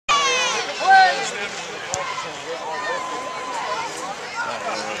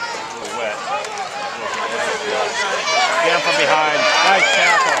Wet. Get him from behind. Nice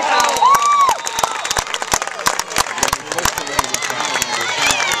tackle.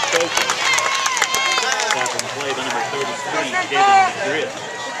 Tackle play by number 33, David Grip.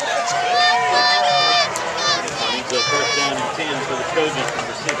 Needs a first down and 10 for the Trojans,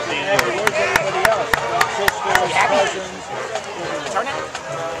 number 16. Where's everybody else? Sisters, cousins. Turn it?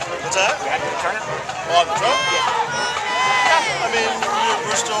 What's that? You happy to turn it? Oh, the truck? Yeah. I mean,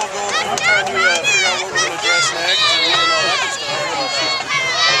 we're still going through trying to figure out what we're going to dress next and all that good stuff.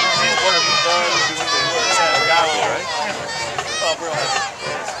 What have we done? Where's that guy, right? Oh, real happy.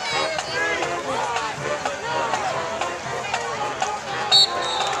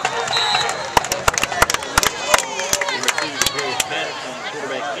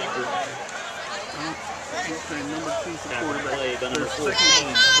 Quarterback keeper. Okay, number 2 for quarterback. Play by number 14.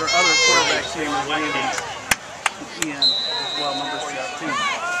 Their other quarterback team is Randy Pinkowski as well, number 16. And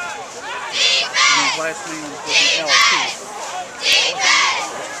his last name is with an L too.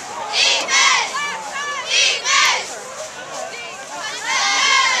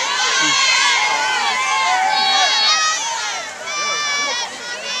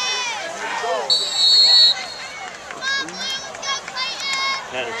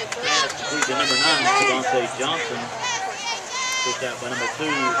 Pass complete to number 9, South Johnston. Pushed out by number 2,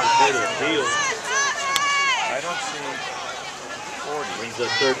 Clayton Field. I don't see 40. Brings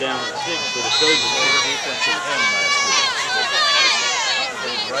up third down and 6 for the Trojans. Defensive end last week.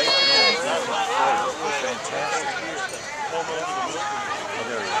 Right end, not fantastic. Oh,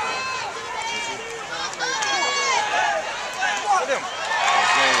 there he is. Look at him.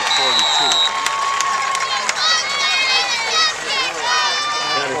 His name is 42.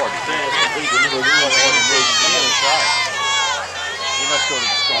 Complete to number 1. He must go to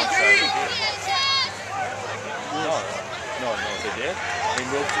the strong side of the field. No, they did. They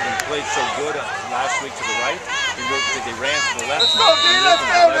moved to, they played so good last week to the right. They ran to the left. Let's go, D, let's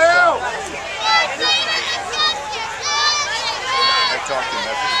go now! I talked to him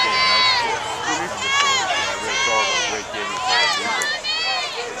after the game. Nice kid. I really thought it was a great game. He played.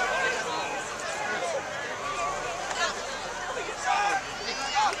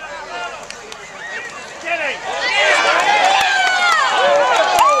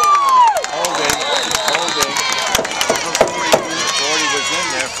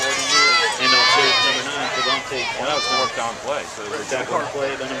 Well, that was a fourth down play. So it was a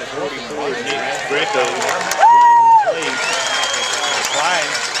play by number 44, Nick Greco.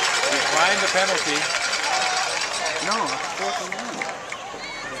 Declined the penalty. No, it's 4th and 1.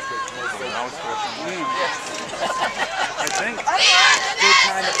 Now it's 4th and 1. I think. Good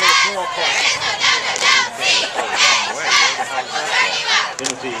time to play drill play.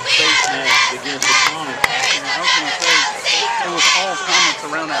 Penalty face mask against the Comets. Yeah, I was going to say, it was all Comets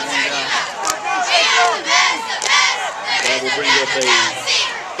around that one guy. That will bring up a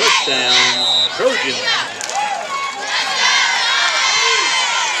first down, Trojans.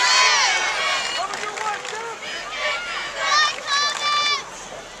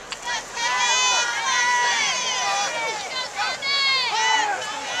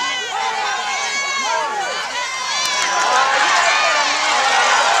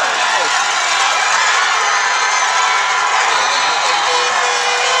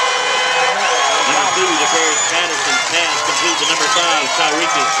 To number 5,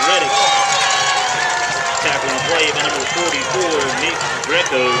 Tyrekus Reddick. Tackling the play by number 44, Nick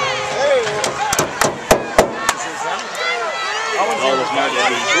Greco. All is marked at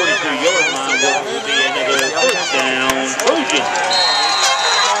the 42-yard line. What will be another first down, Trojans.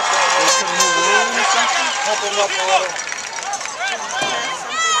 Help him up a little.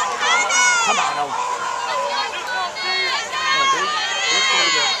 Come on, Owen.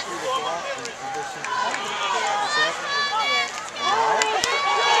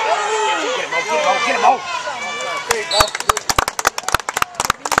 Get him out. There you go.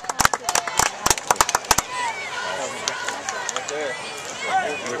 Right there.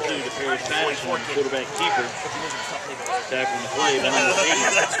 Number 2 to Paris Patterson, quarterback keeper. Tackling the play by number 80,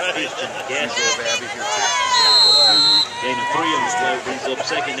 Christian Gasser. Gain of 3 on the play, brings up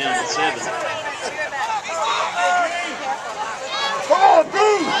second down and 7. Come on,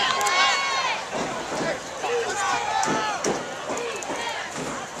 dude!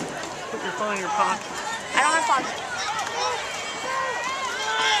 Put your phone in your pocket. I don't have pocket.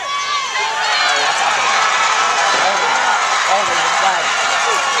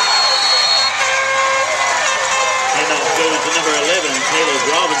 Handoff goes to number 11, Caleb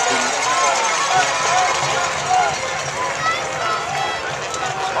Robinson.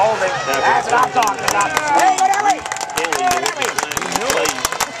 Hold it. That's what I'm talking about. Hey, get away! You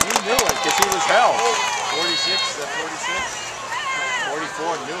knew it because he was held. 46,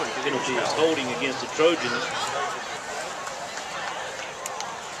 44 knew it because he was Penalty is held. holding against the Trojans.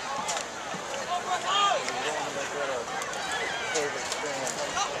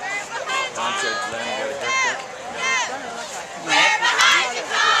 Don said Lenny got a haircut.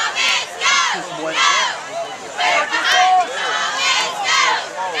 Just what?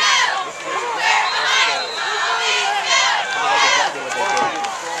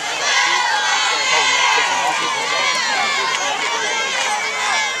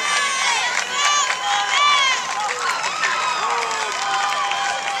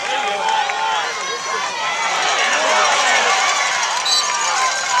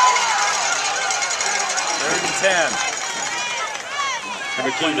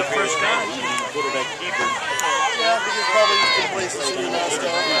 Number 2, the first guy, quarterback keeper. Yeah, I think it's probably a good place to see now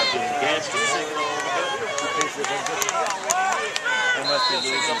still. They must be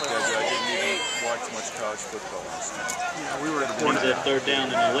losing because I didn't even watch much college football last night. Yeah, we were at Brings that 3rd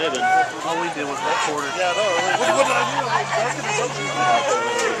down and 11. all we did was record it. Yeah, no, what did I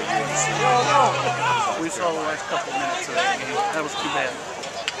do? We saw the last couple minutes of that game. That was too bad.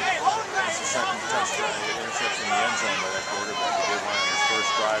 It's the second touchdown, interception in the end zone by that quarterback. He did one on his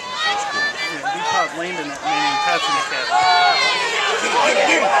first drive in the first quarter. Yeah, he caught Landen that man in passing the cat.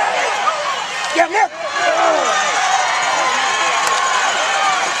 Get him!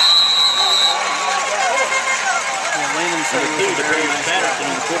 Yeah, Landen said Number 2, it was the a very Darren nice Banks,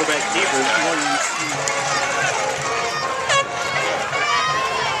 the quarterback keeper. Well,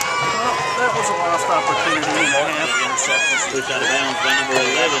 that was a lost opportunity and a half. Pushed out of bounds by number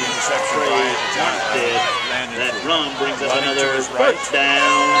 11, Trey Johnstead. That run brings up another first down.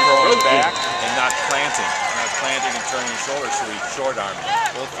 Throwing back and not planting. Not planting and turning his shoulder, so he short-armed him.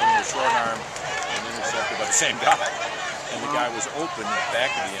 Both of them were short-armed and intercepted by the same guy. And the guy was open in the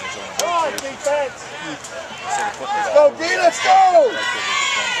back of the end zone. Instead of putting the ball Go, D, let's go! right there with the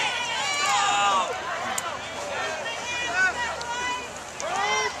fumble.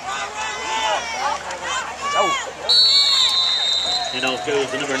 And off goes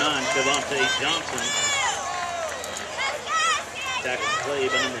the number 9, Cavante Johnson. Tackle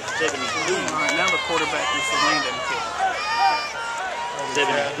play by number 72. All right, now the quarterback is the Landen kid.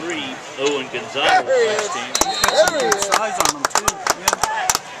 73, Owen Gonzalez. Size on him too. Yeah.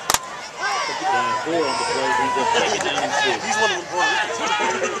 Down 4 on the play, brings up 2nd down and 6. He's one of the Puerto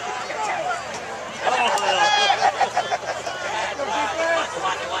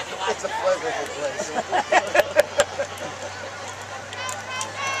It's a pleasurable place.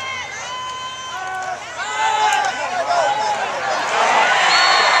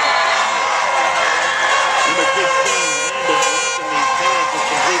 Number 16, Landon blocking these passes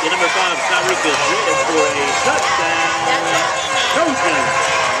complete to number 5, Tyreek Gazette for a touchdown. Trojans.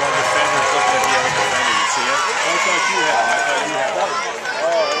 One defender's looking at the other defender. You see him? I thought you had him. I thought you had him.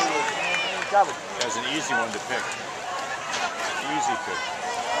 That was an easy one to pick. Easy pick.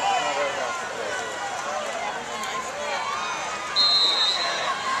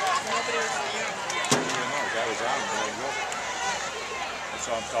 That's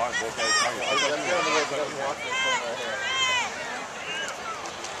what I'm talking. Both guys talking.